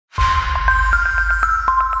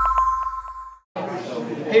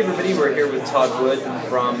Hey everybody, we're here with Todd Wood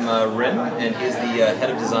from RIM, and he's the head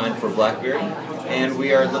of design for BlackBerry. And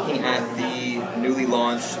we are looking at the newly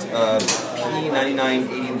launched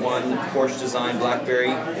P'9981 Porsche Design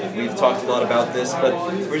BlackBerry. We've talked a lot about this, but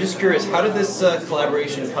we're just curious, how did this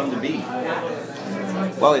collaboration come to be?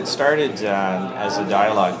 Well, it started as a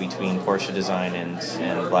dialogue between Porsche Design and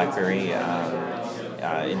BlackBerry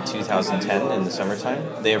in 2010 in the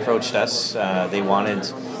summertime. They approached us. They wanted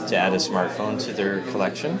to add a smartphone to their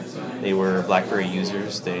collection. They were BlackBerry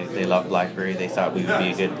users. They loved BlackBerry. They thought we would be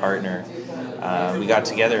a good partner. We got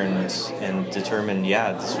together and determined,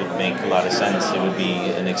 yeah, this would make a lot of sense. It would be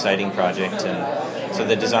an exciting project, and so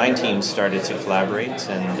the design team started to collaborate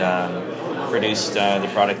and produced the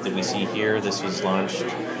product that we see here. This was launched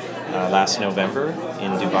last November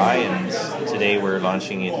in Dubai, and today we're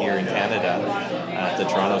launching it here in Canada at the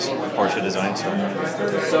Toronto Porsche Design Store.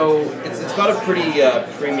 So it's got a pretty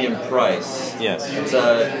premium price. Yes. It's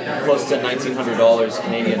close to $1,900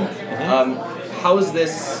 Canadian. How is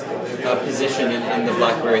this positioned in the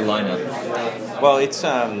BlackBerry lineup? Well, it's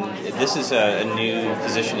this is a new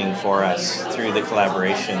positioning for us through the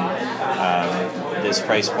collaboration. This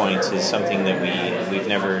price point is something that we've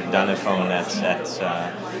never done a phone at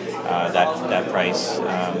that price.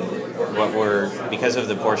 Because of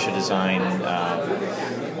the Porsche Design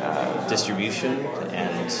distribution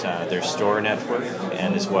and their store network,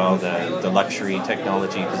 and as well the luxury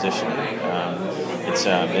technology positioning.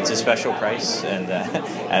 It's a special price and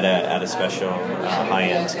at a special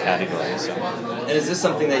high-end category. So. And is this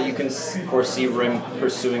something that you can foresee RIM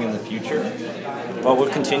pursuing in the future? Well,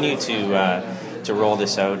 we'll continue to roll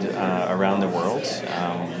this out around the world.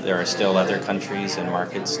 There are still other countries and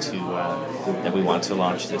markets that we want to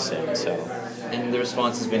launch this in. So. And the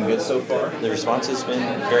response has been good so far? The response has been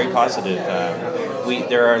very positive.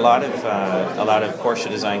 There are a lot of Porsche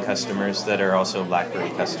Design customers that are also BlackBerry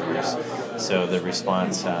customers. So the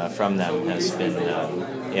response from them has been,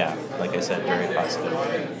 yeah, like I said, very positive.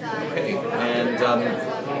 Okay, and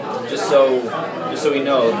just so we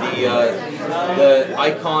know, the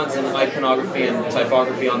icons and iconography and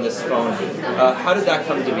typography on this phone, how did that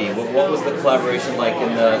come to be? What was the collaboration like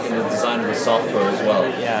in the design of the software as well?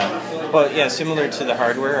 Yeah. Well, yeah, similar to the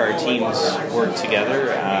hardware, our teams work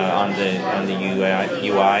together on the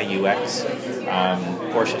UI, UX.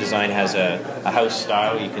 Porsche Design has a house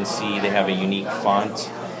style. You can see they have a unique font,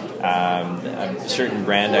 a certain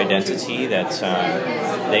brand identity that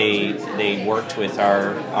they worked with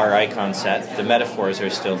our icon set. The metaphors are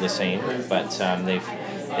still the same, but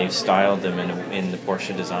they've styled them in the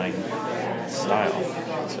Porsche Design style.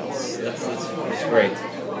 So that's great.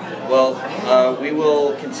 Well, we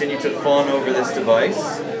will continue to fawn over this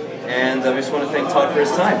device, and I just want to thank Todd for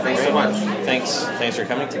his time. Thanks so much. Thanks for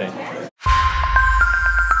coming today.